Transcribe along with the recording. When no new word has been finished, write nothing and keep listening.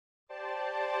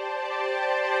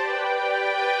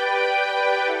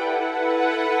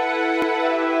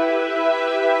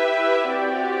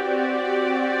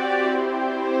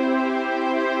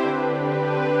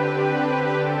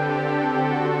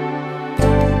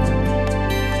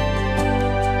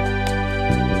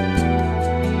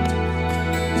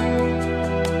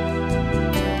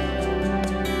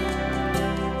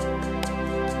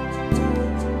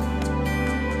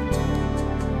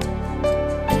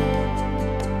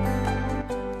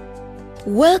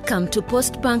Welcome to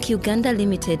PostBank Uganda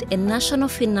Limited, a national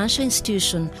financial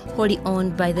institution wholly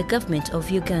owned by the government of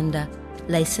Uganda,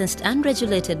 licensed and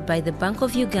regulated by the Bank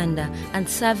of Uganda and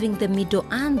serving the middle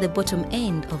and the bottom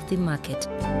end of the market.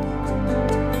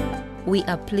 We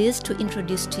are pleased to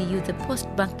introduce to you the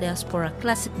PostBank Diaspora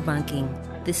Classic Banking.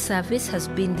 This service has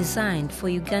been designed for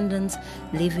Ugandans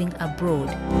living abroad.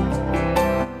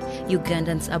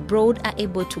 Ugandans abroad are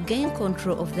able to gain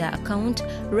control of their account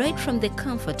right from the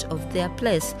comfort of their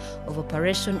place of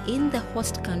operation in the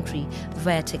host country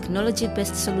via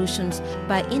technology-based solutions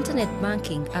by internet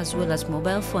banking as well as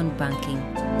mobile phone banking.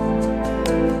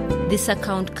 This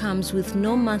account comes with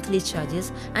no monthly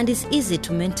charges and is easy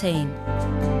to maintain.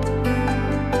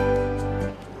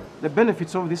 The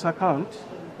benefits of this account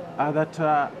are that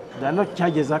there are no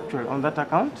charges actually on that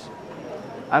account,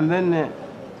 and then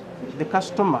the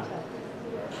customer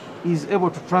is able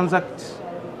to transact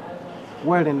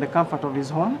well in the comfort of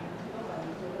his home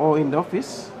or in the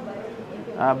office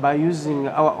by using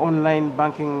our online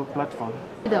banking platform.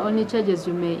 The only charges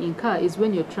you may incur is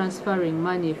when you're transferring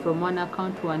money from one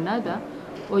account to another,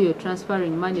 or you're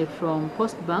transferring money from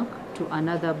PostBank to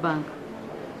another bank.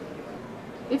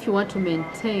 If you want to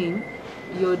maintain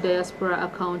your diaspora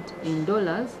account in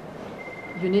dollars,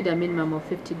 you need a minimum of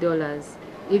 $50.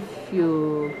 If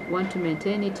you want to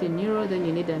maintain it in euro, then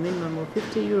you need a minimum of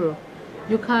 50 euro.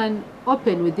 You can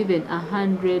open with even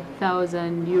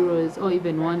 100,000 euros or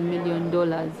even $1 million.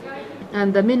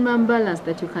 And the minimum balance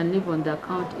that you can leave on the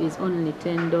account is only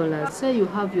 $10. Say you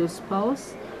have your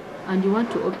spouse and you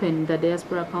want to open the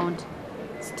diaspora account,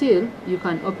 still you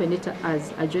can open it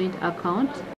as a joint account.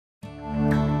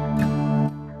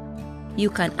 You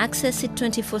can access it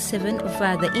 24/7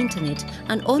 via the internet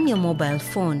and on your mobile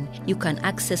phone. You can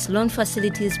access loan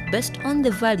facilities based on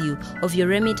the value of your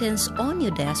remittance on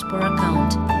your diaspora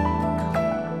account.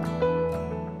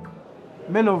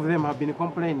 Many of them have been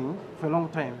complaining for a long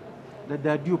time that they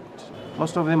are duped.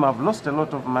 Most of them have lost a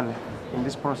lot of money in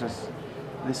this process.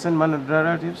 They send money to their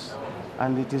relatives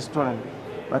and it is stolen.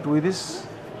 But with this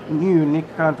new unique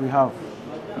account we have,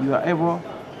 you are able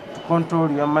to control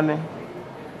your money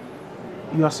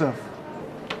yourself.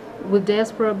 With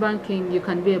diaspora banking, you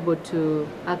can be able to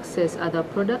access other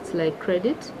products like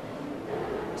credit.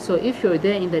 So if you're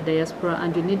there in the diaspora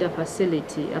and you need a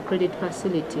facility, a credit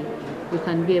facility, we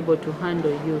can be able to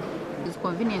handle you. It's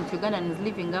convenient to Ugandans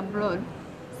living abroad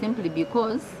simply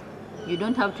because you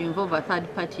don't have to involve a third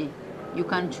party. You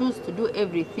can choose to do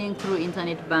everything through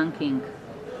internet banking,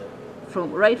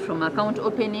 right from account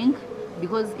opening,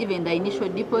 because even the initial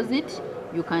deposit,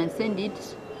 you can send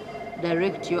it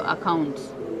direct to your account.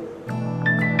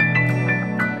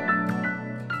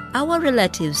 Our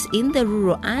relatives in the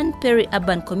rural and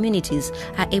peri-urban communities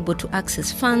are able to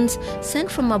access funds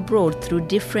sent from abroad through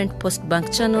different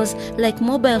PostBank channels like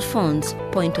mobile phones,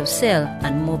 point of sale,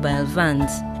 and mobile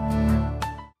vans.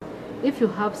 If you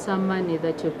have some money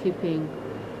that you're keeping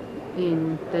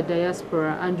in the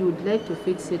diaspora and you would like to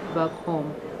fix it back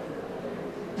home,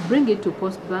 bring it to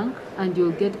PostBank and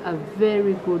you'll get a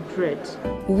very good rate.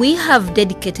 We have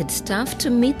dedicated staff to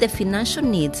meet the financial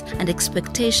needs and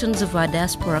expectations of our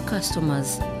diaspora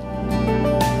customers.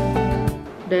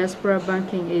 Diaspora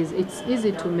banking it's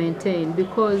easy to maintain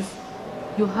because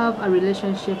you have a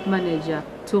relationship manager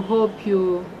to help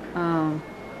you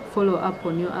follow up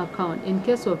on your account. In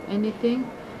case of anything,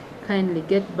 kindly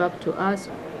get back to us.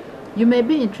 You may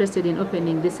be interested in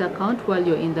opening this account while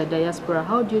you're in the diaspora.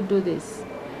 How do you do this?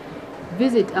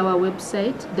 Visit our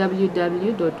website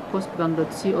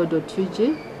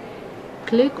www.postbank.co.ug,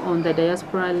 click on the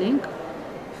diaspora link,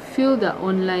 fill the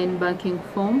online banking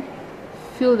form,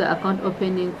 fill the account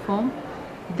opening form,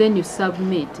 then you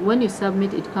submit. When you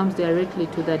submit, it comes directly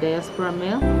to the diaspora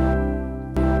mail.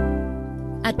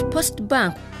 At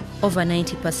PostBank, over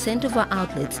 90% of our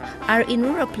outlets are in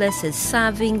rural places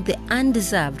serving the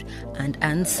undeserved and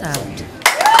unserved.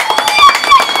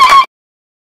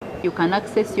 You can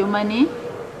access your money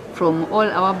from all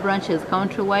our branches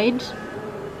countrywide.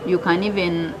 You can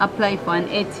even apply for an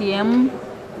ATM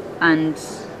and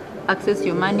access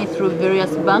your money through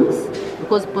various banks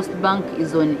because PostBank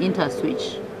is on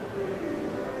InterSwitch.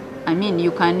 I mean,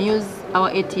 you can use our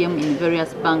ATM in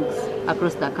various banks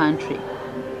across the country.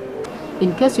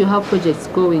 In case you have projects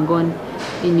going on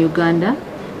in Uganda,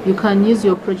 you can use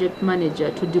your project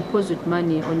manager to deposit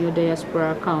money on your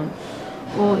diaspora account.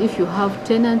 Or if you have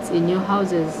tenants in your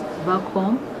houses back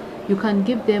home, you can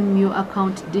give them your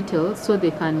account details so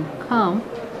they can come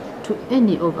to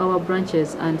any of our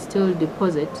branches and still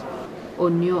deposit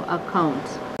on your account.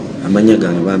 Amanya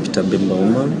gange bampita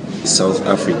Bemba, South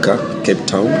Africa, Cape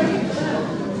Town,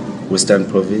 Western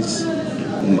Province,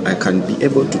 I can be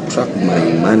able to track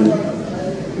my money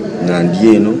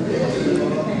nandieno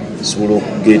sobola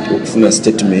okufuna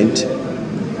statement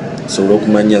sobola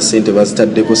okumanya sente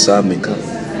bazitaddeko saameka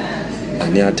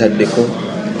ani ataddeko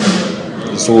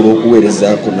sobola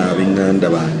okuweerezaako n'ab'enganda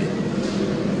bange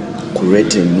ku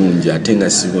rate ennungi ate nga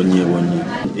sibonyeebonye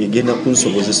egenda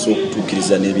kunsobozesa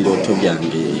okutuukiriza n'ebirooto byange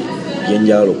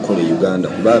byenjagala okukola e Uganda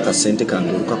kuba akasente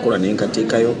kange olukakola ne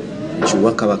nkateekayo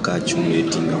kiwa kaba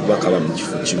kakimuleetinga kuba kaba mu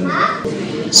kifo kimu.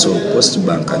 So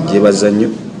PostBank njebaza nnyo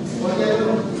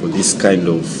for this kind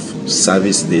of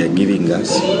service they are giving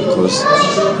us because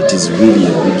it is really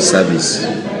a good service.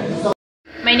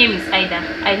 My name is Ida.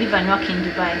 I live and work in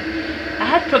Dubai. I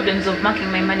had problems of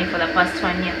marking my money for the past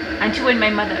 1 year until when my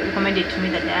mother recommended to me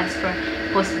the Diaspora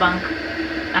PostBank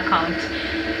account.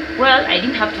 Well, I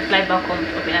didn't have to fly back home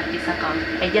to open up this account.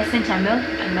 I just sent a mail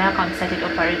and my account started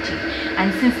operating.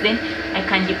 And since then, I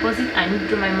can deposit and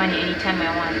withdraw my money anytime I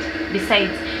want.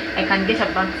 Besides, I can get a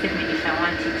bank statement if I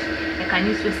want it. I can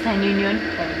use Western Union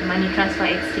or Money Transfer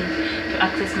Exchange to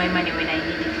access my money when I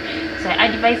need it. So I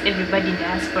advise everybody in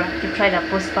Diaspora to try the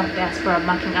PostBank Diaspora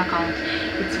banking account.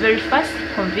 It's very fast,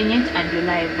 convenient and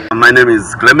reliable. My name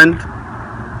is Clement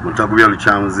Mutaguya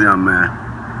Luchamzi.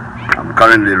 I'm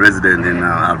currently resident in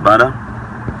Alberta,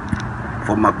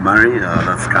 Fort McMurray,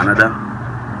 that's Canada.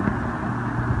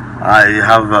 I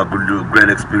have a great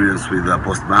experience with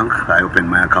PostBank. I opened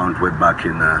my account way back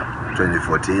in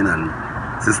 2014, and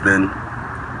since then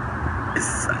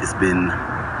it's been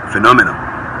phenomenal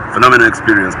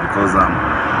experience because I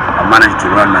managed to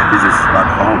run my business back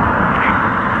home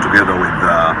together with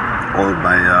all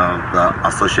my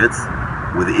associates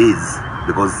with ease.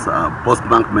 Because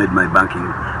PostBank made my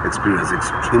banking experience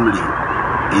extremely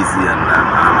easy and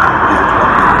easy to work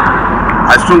with.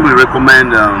 I strongly recommend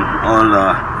all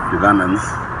Ugandans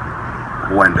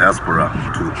who are in diaspora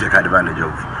to take advantage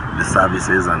of the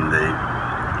services and the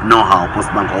know-how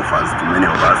PostBank offers to many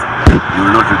of us. You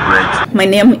will not regret. My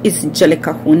name is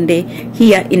Joleka Hunde,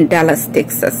 here in Dallas,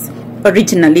 Texas,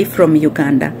 originally from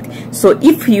Uganda. So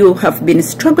if you have been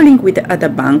struggling with other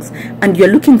banks and you're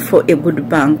looking for a good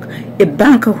bank, a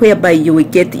bank whereby you will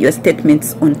get your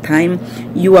statements on time,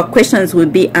 your questions will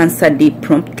be answered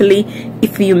promptly.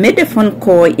 If you made a phone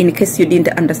call in case you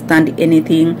didn't understand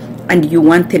anything and you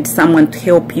wanted someone to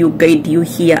help you, guide you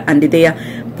here and there,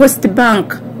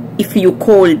 PostBank, if you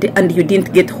called and you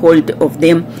didn't get hold of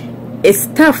them, a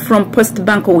staff from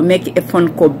PostBank will make a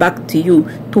phone call back to you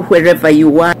to wherever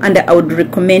you are. And I would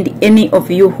recommend any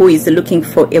of you who is looking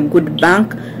for a good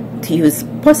bank to use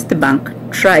PostBank.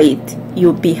 Try it.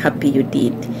 You'll be happy you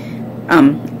did.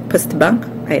 PostBank,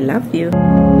 I love you.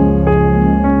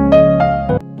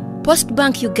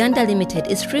 PostBank Uganda Limited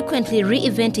is frequently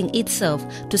reinventing itself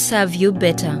to serve you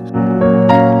better.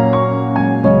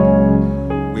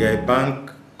 We are a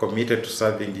bank committed to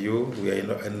serving you. We are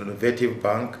an innovative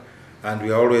bank, and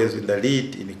we are always in the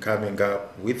lead in coming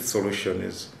up with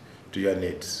solutions to your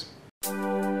needs.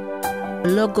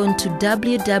 Log on to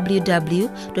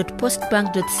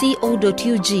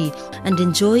www.postbank.co.ug and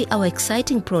enjoy our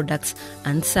exciting products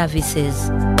and services.